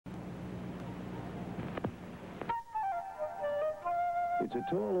It's a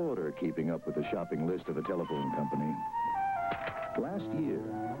tall order keeping up with the shopping list of a telephone company. Last year,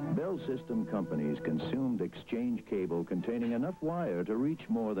 Bell System companies consumed exchange cable containing enough wire to reach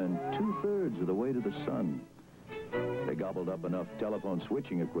more than 2/3 of the way to the sun. They gobbled up enough telephone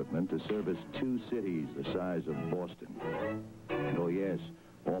switching equipment to service 2 cities the size of Boston. And oh yes,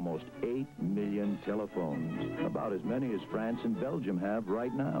 almost 8 million telephones, about as many as France and Belgium have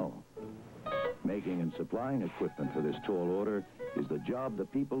right now. Making and supplying equipment for this tall order is the job the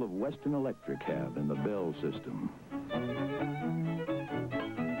people of Western Electric have in the Bell System.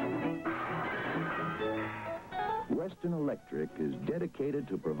 Western Electric is dedicated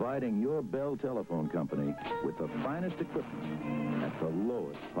to providing your Bell telephone company with the finest equipment at the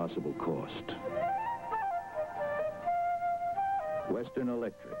lowest possible cost. Western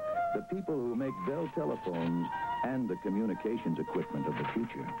Electric, the people who make Bell telephones and the communications equipment of the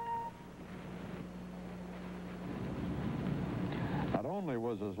future. Not only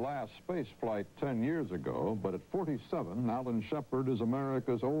was his last space flight 10 years ago, but at 47, Alan Shepard is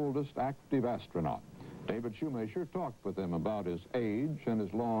America's oldest active astronaut. David Shoemaker talked with him about his age and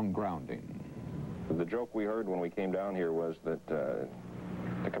his long grounding. The joke we heard when we came down here was that the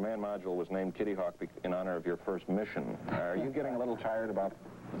command module was named Kitty Hawk in honor of your first mission. Are you getting a little tired about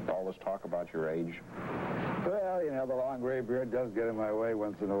all this talk about your age? Well, you know, the long gray beard does get in my way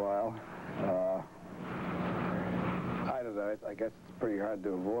once in a while. I don't know, I guess it's pretty hard to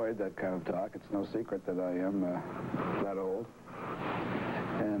avoid that kind of talk. It's no secret that I am that old.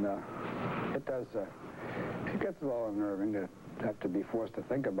 And it does, it gets a little unnerving to have to be forced to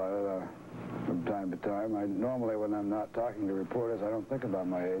think about it from time to time. Normally, when I'm not talking to reporters, I don't think about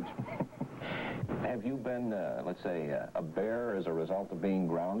my age. Have you been, let's say, a bear as a result of being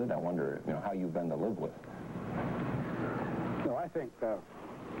grounded? I wonder, you know, how you've been to live with. No, I think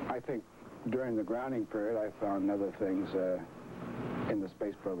during the grounding period, I found other things in the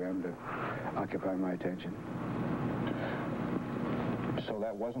space program to occupy my attention. So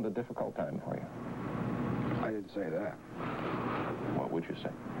that wasn't a difficult time for you? I didn't say that. What would you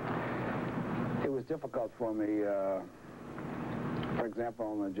say? It was difficult for me, for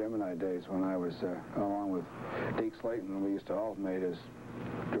example, in the Gemini days when I was, along with Deke Slayton, we used to alternate as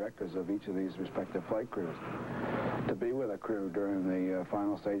directors of each of these respective flight crews, to be with a crew during the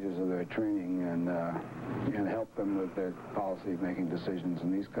final stages of their training and help them with their policy-making decisions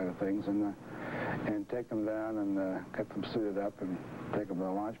and these kind of things, and take them down and get them suited up and take them to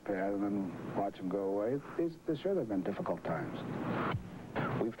the launch pad and then watch them go away. These sure have been difficult times.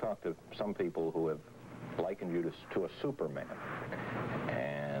 We've talked to some people who have likened you to a Superman,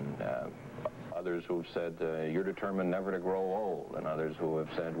 and others who've said you're determined never to grow old, and others who have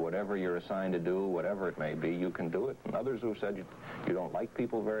said whatever you're assigned to do, whatever it may be, you can do it, and others who've said you don't like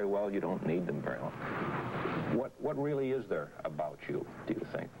people very well, you don't need them very well. What really is there about you, do you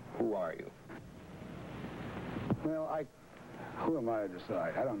think? Who are you? Well, who am I to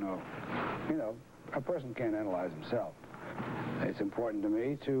decide? I don't know. You know, a person can't analyze himself. It's important to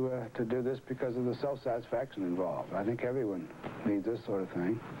me to do this because of the self-satisfaction involved. I think everyone needs this sort of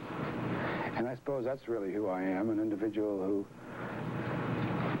thing. And I suppose that's really who I am, an individual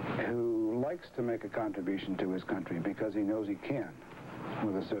who likes to make a contribution to his country because he knows he can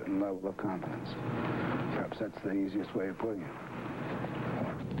with a certain level of confidence. Perhaps that's the easiest way of putting it.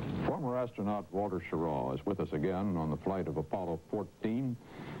 Former astronaut Walter Schirra is with us again on the flight of Apollo 14.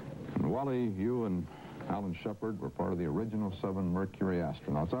 And Wally, you and Alan Shepard were part of the original 7 Mercury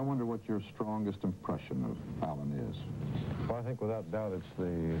astronauts. I wonder what your strongest impression of Alan is. Well, I think without doubt it's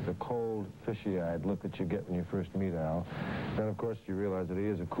the cold, fishy-eyed look that you get when you first meet Al. Then, of course, you realize that he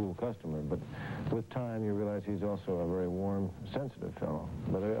is a cool customer, but with time you realize he's also a very warm, sensitive fellow,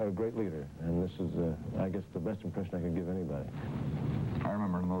 but a great leader. And this is, I guess, the best impression I could give anybody. I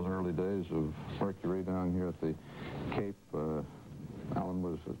remember in those early days of Mercury down here at the Cape, Alan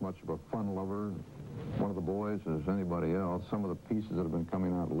was as much of a fun lover, one of the boys, as anybody else. Some of the pieces that have been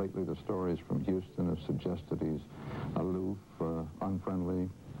coming out lately, the stories from Houston, have suggested he's aloof, unfriendly,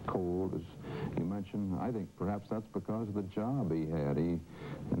 cold, as you mentioned. I think perhaps that's because of the job he had. He,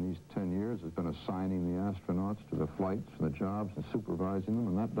 in these 10 years, has been assigning the astronauts to the flights and the jobs and supervising them,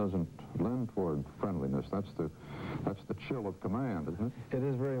 and that doesn't lend toward friendliness. That's the chill of command, isn't it? It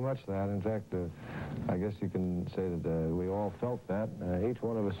is very much that. In fact, I guess you can say that we all felt that. Each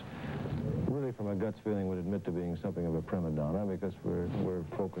one of us, really from a guts feeling, would admit to being something of a prima donna because we're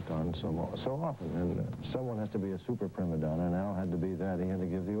focused on so often. And someone has to be a super prima donna, and Al had to be that. He had to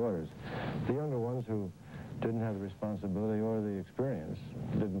give the orders. The younger ones who didn't have the responsibility or the experience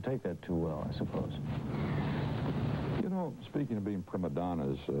didn't take that too well, I suppose. You know, speaking of being prima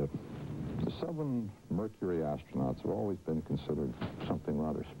donnas, the The 7 Mercury astronauts have always been considered something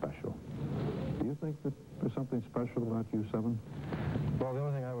rather special. Do you think that there's something special about you 7? Well, the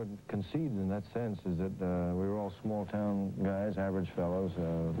only thing I would concede in that sense is that we were all small-town guys, average fellows.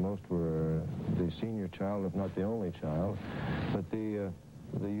 Most were the senior child, if not the only child. But the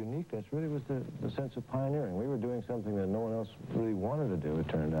uniqueness really was the sense of pioneering. We were doing something that no one else really wanted to do, it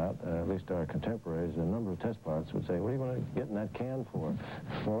turned out, at least our contemporaries. A number of test pilots would say, what do you want to get in that can for?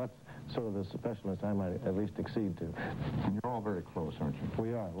 Well, that's sort of the specialness I might at least accede to. And you're all very close, aren't you?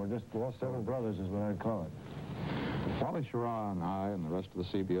 We are. We're all 7 brothers is what I'd call it. Wally, Schirra, and I and the rest of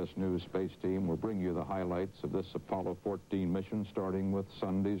the CBS News space team will bring you the highlights of this Apollo 14 mission, starting with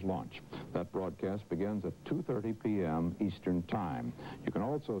Sunday's launch. That broadcast begins at 2:30 p.m. Eastern Time. You can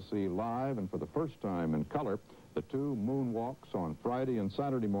also see live and for the first time in color the 2 moonwalks on Friday and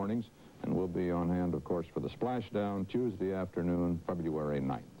Saturday mornings, and we'll be on hand, of course, for the splashdown Tuesday afternoon, February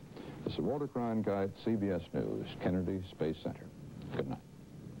 9th. This is Walter Cronkite, CBS News, Kennedy Space Center. Good night.